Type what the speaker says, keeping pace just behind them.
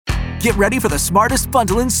Get ready for the smartest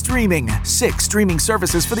bundle in streaming. 6 streaming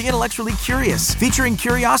services for the intellectually curious, featuring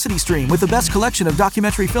Curiosity Stream with the best collection of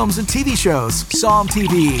documentary films and TV shows, Psalm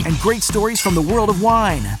TV, and great stories from the world of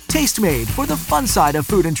wine, Tastemade for the fun side of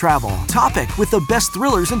food and travel, Topic with the best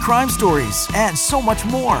thrillers and crime stories, and so much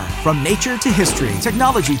more. From nature to history,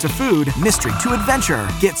 technology to food, mystery to adventure.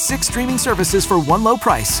 Get 6 streaming services for one low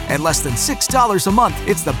price at less than $6 a month.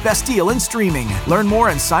 It's the best deal in streaming. Learn more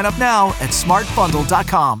and sign up now at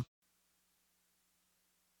smartbundle.com.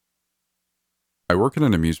 I work in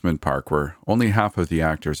an amusement park where only half of the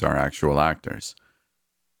actors are actual actors.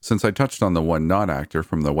 Since I touched on the one not-actor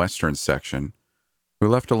from the Western section, who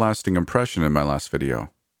left a lasting impression in my last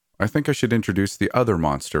video, I think I should introduce the other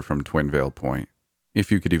monster from Twin Vale Point,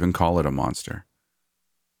 if you could even call it a monster.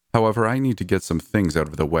 However, I need to get some things out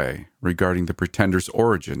of the way regarding the Pretender's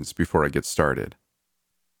origins before I get started.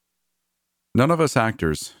 None of us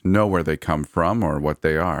actors know where they come from or what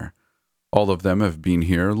they are. All of them have been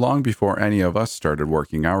here long before any of us started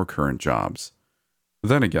working our current jobs.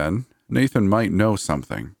 Then again, Nathan might know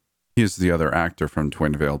something. He is the other actor from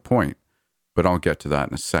Twin Vale Point, but I'll get to that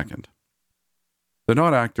in a second. The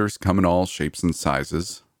not actors come in all shapes and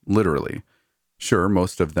sizes, literally. Sure,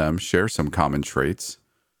 most of them share some common traits.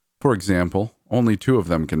 For example, only 2 of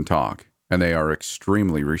them can talk, and they are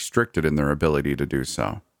extremely restricted in their ability to do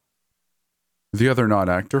so. The other not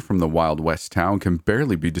actor from the Wild West town can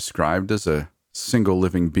barely be described as a single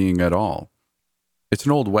living being at all. It's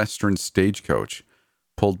an old Western stagecoach,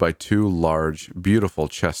 pulled by 2 large, beautiful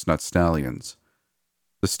chestnut stallions.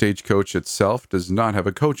 The stagecoach itself does not have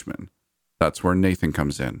a coachman. That's where Nathan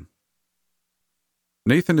comes in.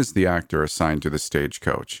 Nathan is the actor assigned to the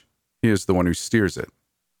stagecoach. He is the one who steers it.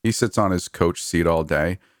 He sits on his coach seat all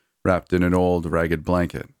day, wrapped in an old, ragged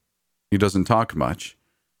blanket. He doesn't talk much.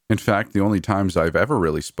 In fact, the only times I've ever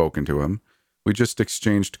really spoken to him, we just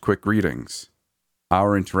exchanged quick greetings.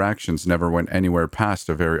 Our interactions never went anywhere past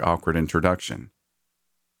a very awkward introduction.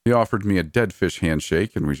 He offered me a dead fish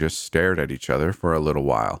handshake, and we just stared at each other for a little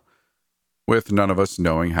while, with none of us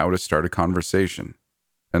knowing how to start a conversation,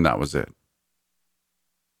 and that was it.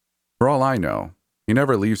 For all I know, he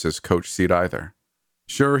never leaves his coach seat either.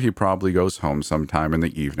 Sure, he probably goes home sometime in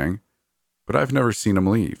the evening, but I've never seen him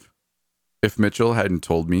leave. If Mitchell hadn't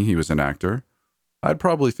told me he was an actor, I'd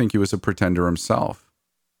probably think he was a pretender himself.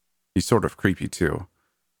 He's sort of creepy, too.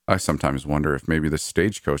 I sometimes wonder if maybe the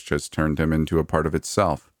stagecoach has turned him into a part of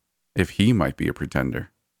itself, if he might be a pretender.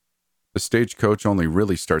 The stagecoach only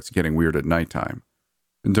really starts getting weird at nighttime.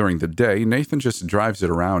 During the day, Nathan just drives it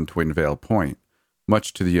around Twin Vale Point,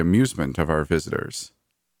 much to the amusement of our visitors.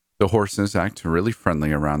 The horses act really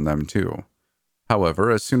friendly around them, too. However,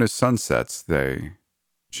 as soon as sun sets, they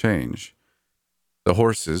change. The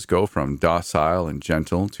horses go from docile and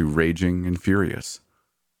gentle to raging and furious.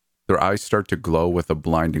 Their eyes start to glow with a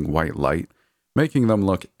blinding white light, making them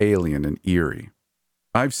look alien and eerie.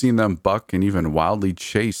 I've seen them buck and even wildly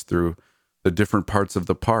chase through the different parts of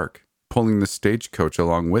the park, pulling the stagecoach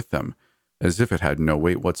along with them, as if it had no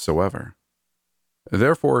weight whatsoever.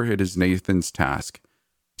 Therefore, it is Nathan's task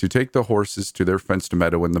to take the horses to their fenced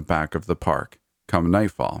meadow in the back of the park, come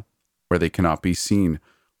nightfall, where they cannot be seen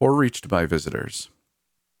or reached by visitors.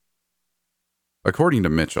 According to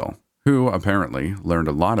Mitchell, who apparently learned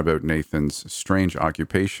a lot about Nathan's strange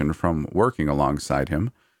occupation from working alongside him,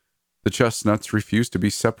 the chestnuts refuse to be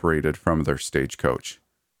separated from their stagecoach.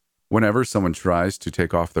 Whenever someone tries to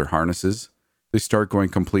take off their harnesses, they start going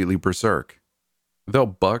completely berserk. They'll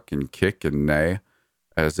buck and kick and neigh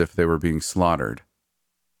as if they were being slaughtered.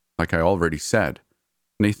 Like I already said,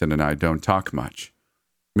 Nathan and I don't talk much,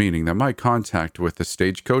 meaning that my contact with the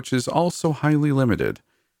stagecoach is also highly limited,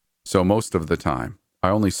 so most of the time, I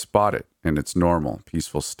only spot it in its normal,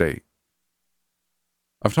 peaceful state.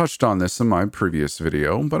 I've touched on this in my previous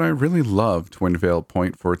video, but I really love Twin Vale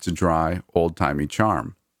Point for its dry, old-timey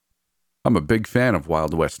charm. I'm a big fan of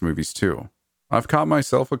Wild West movies too. I've caught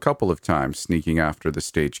myself a couple of times sneaking after the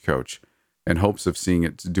stagecoach in hopes of seeing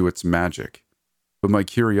it do its magic, but my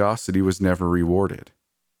curiosity was never rewarded.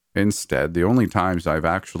 Instead, the only times I've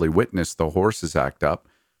actually witnessed the horses act up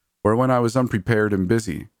were when I was unprepared and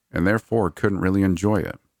busy, and therefore couldn't really enjoy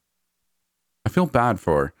it. I feel bad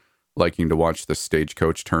for liking to watch the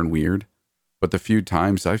stagecoach turn weird, but the few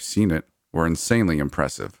times I've seen it were insanely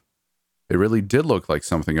impressive. It really did look like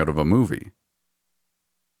something out of a movie.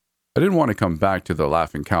 I didn't want to come back to the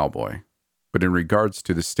Laughing Cowboy, but in regards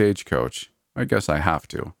to the stagecoach, I guess I have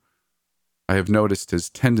to. I have noticed his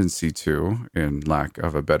tendency to, in lack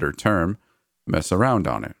of a better term, mess around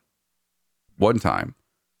on it. One time,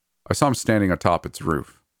 I saw him standing atop its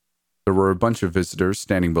roof. There were a bunch of visitors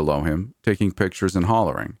standing below him, taking pictures and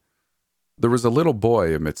hollering. There was a little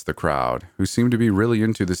boy amidst the crowd who seemed to be really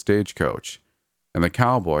into the stagecoach, and the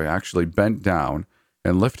cowboy actually bent down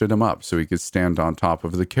and lifted him up so he could stand on top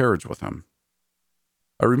of the carriage with him.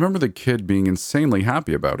 I remember the kid being insanely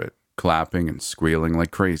happy about it, clapping and squealing like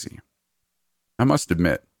crazy. I must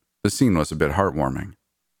admit, the scene was a bit heartwarming.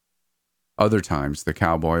 Other times, the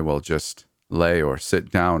cowboy will just lay or sit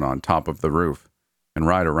down on top of the roof and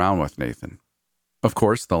ride around with Nathan. Of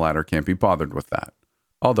course, the latter can't be bothered with that,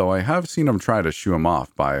 although I have seen him try to shoo him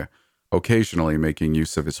off by occasionally making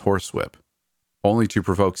use of his horsewhip, only to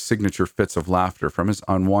provoke signature fits of laughter from his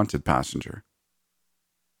unwanted passenger.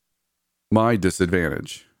 My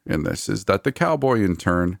disadvantage in this is that the cowboy, in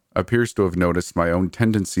turn, appears to have noticed my own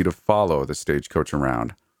tendency to follow the stagecoach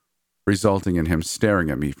around, resulting in him staring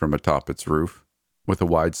at me from atop its roof, with a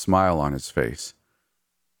wide smile on his face.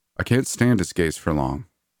 I can't stand his gaze for long,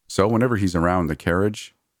 so whenever he's around the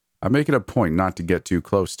carriage, I make it a point not to get too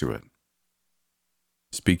close to it.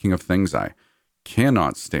 Speaking of things I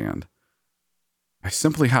cannot stand, I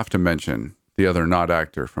simply have to mention the other not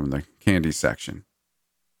actor from the candy section.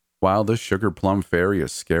 While this sugar plum fairy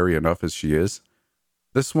is scary enough as she is,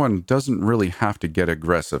 this one doesn't really have to get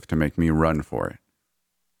aggressive to make me run for it.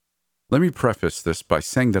 Let me preface this by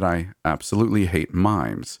saying that I absolutely hate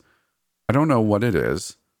mimes. I don't know what it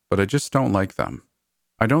is, but I just don't like them.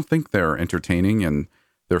 I don't think they're entertaining, and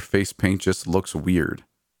their face paint just looks weird.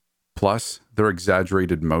 Plus, their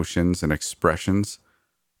exaggerated motions and expressions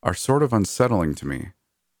are sort of unsettling to me,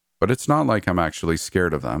 but it's not like I'm actually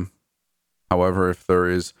scared of them. However, if there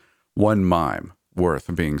is one mime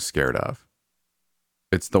worth being scared of,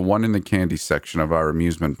 it's the one in the candy section of our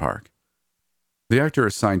amusement park. The actor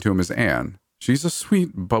assigned to him is Anne. She's a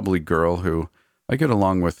sweet, bubbly girl who I get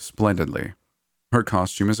along with splendidly. Her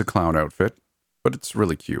costume is a clown outfit, but it's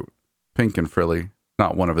really cute. Pink and frilly,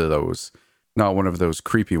 not one of those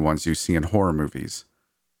creepy ones you see in horror movies.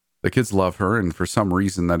 The kids love her, and for some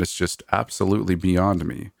reason that is just absolutely beyond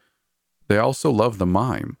me. They also love the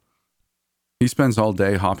mime. He spends all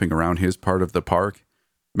day hopping around his part of the park,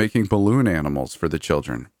 making balloon animals for the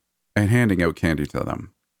children, and handing out candy to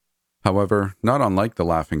them. However, not unlike the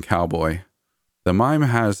laughing cowboy, the mime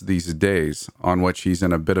has these days on which he's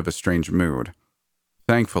in a bit of a strange mood.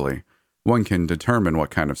 Thankfully, one can determine what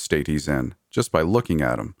kind of state he's in just by looking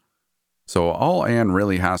at him. So all Anne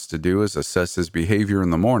really has to do is assess his behavior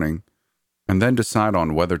in the morning and then decide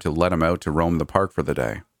on whether to let him out to roam the park for the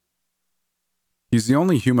day. He's the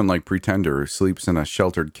only human-like pretender who sleeps in a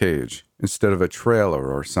sheltered cage instead of a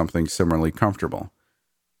trailer or something similarly comfortable.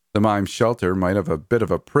 The mime's shelter might have a bit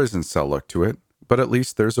of a prison cell look to it, but at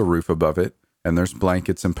least there's a roof above it, and there's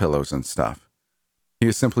blankets and pillows and stuff. He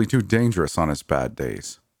is simply too dangerous on his bad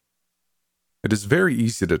days. It is very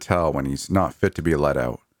easy to tell when he's not fit to be let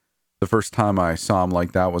out. The first time I saw him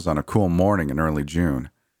like that was on a cool morning in early June.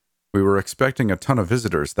 We were expecting a ton of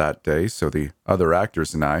visitors that day, so the other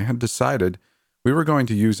actors and I had decided we were going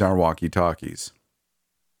to use our walkie-talkies.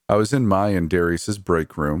 I was in Mime and Darius's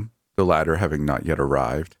break room, the latter having not yet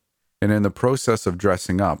arrived, and in the process of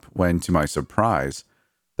dressing up when, to my surprise,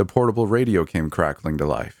 the portable radio came crackling to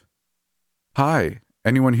life. "Hi,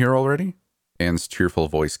 anyone here already?" Anne's cheerful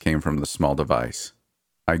voice came from the small device.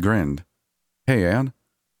 I grinned. "Hey, Anne."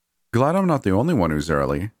 "Glad I'm not the only one who's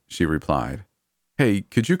early," she replied. "Hey,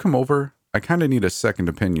 could you come over? I kinda need a second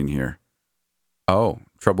opinion here." "Oh,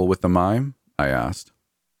 trouble with the mime?" I asked.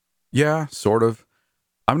 "Yeah, sort of.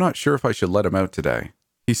 I'm not sure if I should let him out today.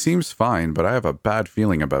 He seems fine, but I have a bad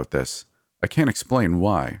feeling about this. I can't explain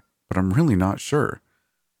why, but I'm really not sure."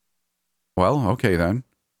 "Well, okay then.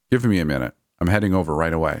 Give me a minute. I'm heading over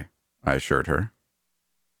right away," I assured her.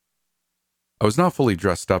 I was not fully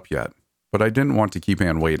dressed up yet, but I didn't want to keep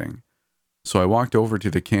Anne waiting. So I walked over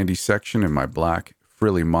to the candy section in my black,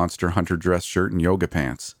 frilly Monster Hunter dress shirt and yoga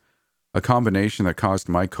pants, a combination that caused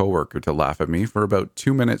my coworker to laugh at me for about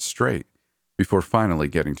 2 minutes straight, before finally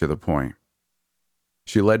getting to the point.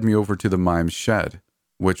 She led me over to the mime's shed,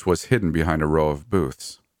 which was hidden behind a row of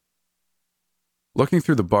booths. Looking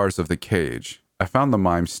through the bars of the cage, I found the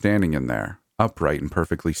mime standing in there, upright and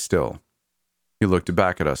perfectly still. He looked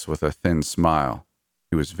back at us with a thin smile.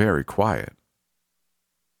 He was very quiet.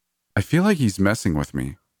 "I feel like he's messing with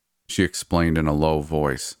me," she explained in a low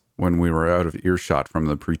voice when we were out of earshot from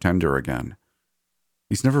the pretender again.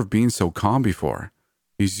 "He's never been so calm before.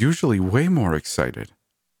 He's usually way more excited."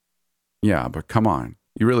 "Yeah, but come on.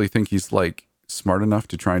 You really think he's, smart enough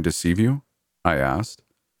to try and deceive you?" I asked.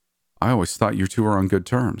 "I always thought you two were on good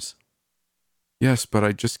terms." "Yes, but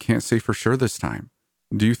I just can't say for sure this time.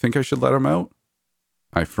 Do you think I should let him out?"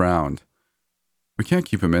 I frowned. "We can't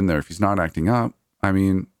keep him in there if he's not acting up. I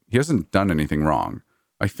mean, he hasn't done anything wrong.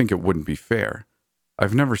 I think it wouldn't be fair.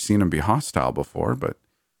 I've never seen him be hostile before, but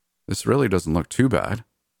this really doesn't look too bad.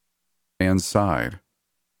 Anne sighed.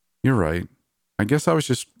 You're right. I guess I was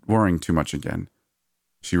just worrying too much again.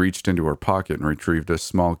 She reached into her pocket and retrieved a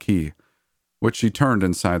small key, which she turned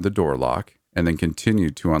inside the door lock and then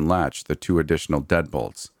continued to unlatch the 2 additional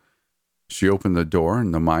deadbolts. She opened the door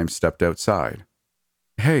and the mime stepped outside.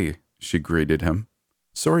 Hey, she greeted him.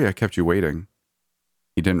 Sorry I kept you waiting.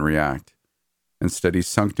 He didn't react. Instead, he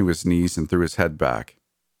sunk to his knees and threw his head back.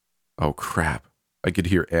 Oh, crap. I could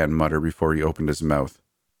hear Anne mutter before he opened his mouth.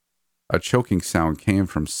 A choking sound came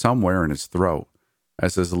from somewhere in his throat,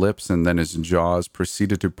 as his lips and then his jaws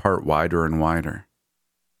proceeded to part wider and wider.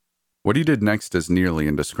 What he did next is nearly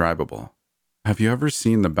indescribable. Have you ever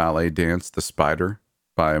seen the ballet dance The Spider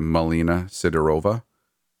by Malina Sidorova?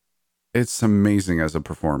 It's amazing as a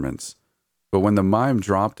performance, but when the mime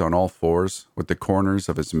dropped on all fours with the corners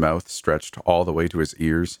of his mouth stretched all the way to his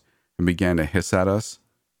ears and began to hiss at us,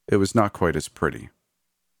 it was not quite as pretty.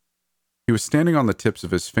 He was standing on the tips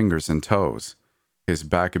of his fingers and toes, his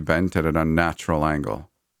back bent at an unnatural angle.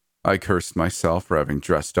 I cursed myself for having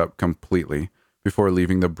dressed up completely before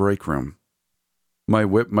leaving the break room. My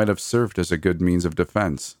whip might have served as a good means of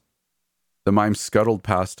defense. The mime scuttled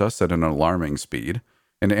past us at an alarming speed,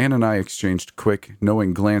 and Anne and I exchanged quick,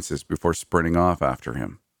 knowing glances before sprinting off after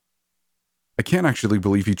him. I can't actually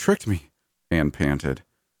believe he tricked me, Anne panted.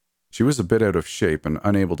 She was a bit out of shape and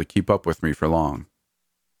unable to keep up with me for long.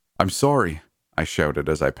 I'm sorry, I shouted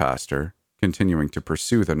as I passed her, continuing to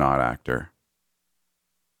pursue the not actor.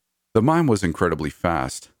 The mime was incredibly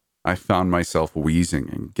fast. I found myself wheezing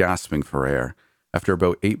and gasping for air after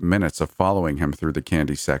about 8 minutes of following him through the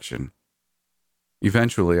candy section.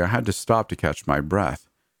 Eventually, I had to stop to catch my breath,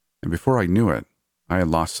 and before I knew it, I had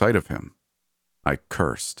lost sight of him. I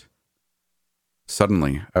cursed.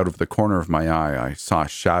 Suddenly, out of the corner of my eye, I saw a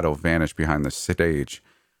shadow vanish behind the stage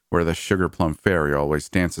where the Sugar Plum Fairy always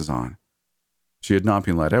dances on. She had not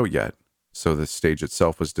been let out yet, so the stage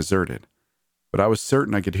itself was deserted, but I was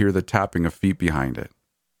certain I could hear the tapping of feet behind it.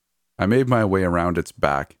 I made my way around its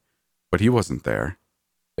back, but he wasn't there.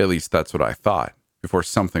 At least that's what I thought, before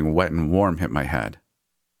something wet and warm hit my head.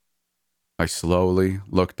 I slowly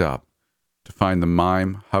looked up to find the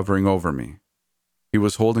mime hovering over me. He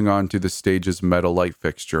was holding on to the stage's metal light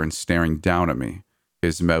fixture and staring down at me,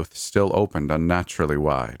 his mouth still opened unnaturally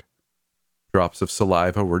wide. Drops of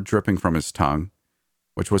saliva were dripping from his tongue,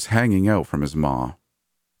 which was hanging out from his maw.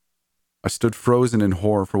 I stood frozen in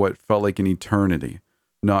horror for what felt like an eternity,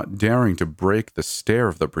 not daring to break the stare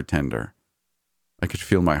of the pretender. I could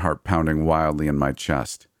feel my heart pounding wildly in my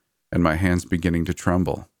chest, and my hands beginning to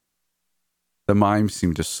tremble. The mime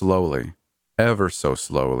seemed to slowly, ever so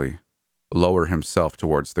slowly, lower himself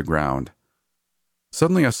towards the ground.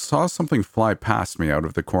 Suddenly I saw something fly past me out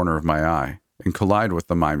of the corner of my eye and collide with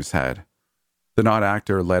the mime's head. The not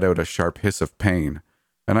actor let out a sharp hiss of pain,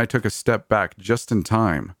 and I took a step back just in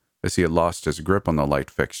time as he had lost his grip on the light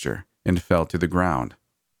fixture and fell to the ground.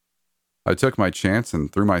 I took my chance and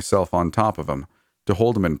threw myself on top of him to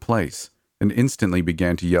hold him in place and instantly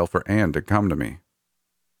began to yell for Anne to come to me.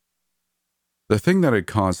 The thing that had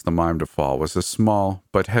caused the mime to fall was a small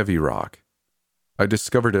but heavy rock. I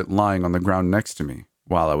discovered it lying on the ground next to me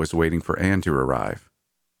while I was waiting for Anne to arrive,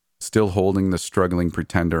 still holding the struggling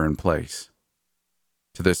pretender in place.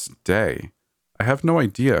 To this day, I have no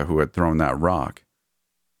idea who had thrown that rock,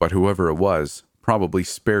 but whoever it was probably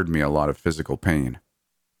spared me a lot of physical pain.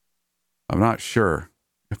 I'm not sure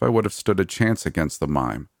if I would have stood a chance against the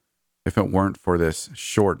mime if it weren't for this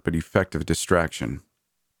short but effective distraction.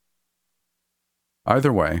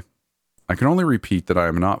 Either way, I can only repeat that I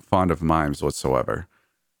am not fond of mimes whatsoever,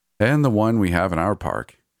 and the one we have in our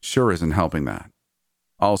park sure isn't helping that.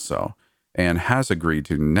 Also, Anne has agreed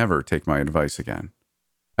to never take my advice again.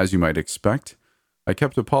 As you might expect, I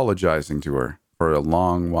kept apologizing to her for a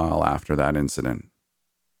long while after that incident.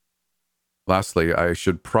 Lastly, I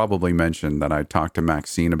should probably mention that I talked to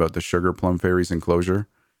Maxine about the Sugar Plum Fairy's enclosure.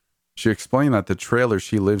 She explained that the trailer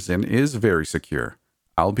she lives in is very secure,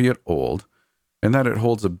 albeit old, and that it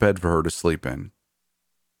holds a bed for her to sleep in.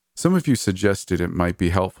 Some of you suggested it might be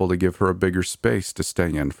helpful to give her a bigger space to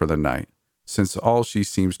stay in for the night, since all she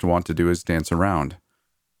seems to want to do is dance around,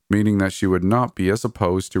 meaning that she would not be as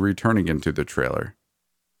opposed to returning into the trailer.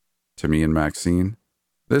 To me and Maxine,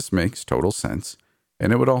 this makes total sense,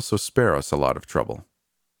 and it would also spare us a lot of trouble.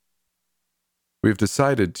 We've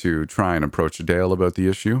decided to try and approach Dale about the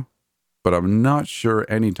issue, but I'm not sure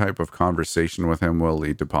any type of conversation with him will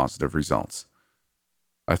lead to positive results.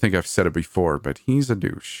 I think I've said it before, but he's a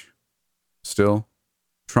douche. Still,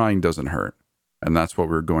 trying doesn't hurt, and that's what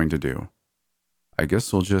we're going to do. I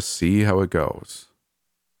guess we'll just see how it goes.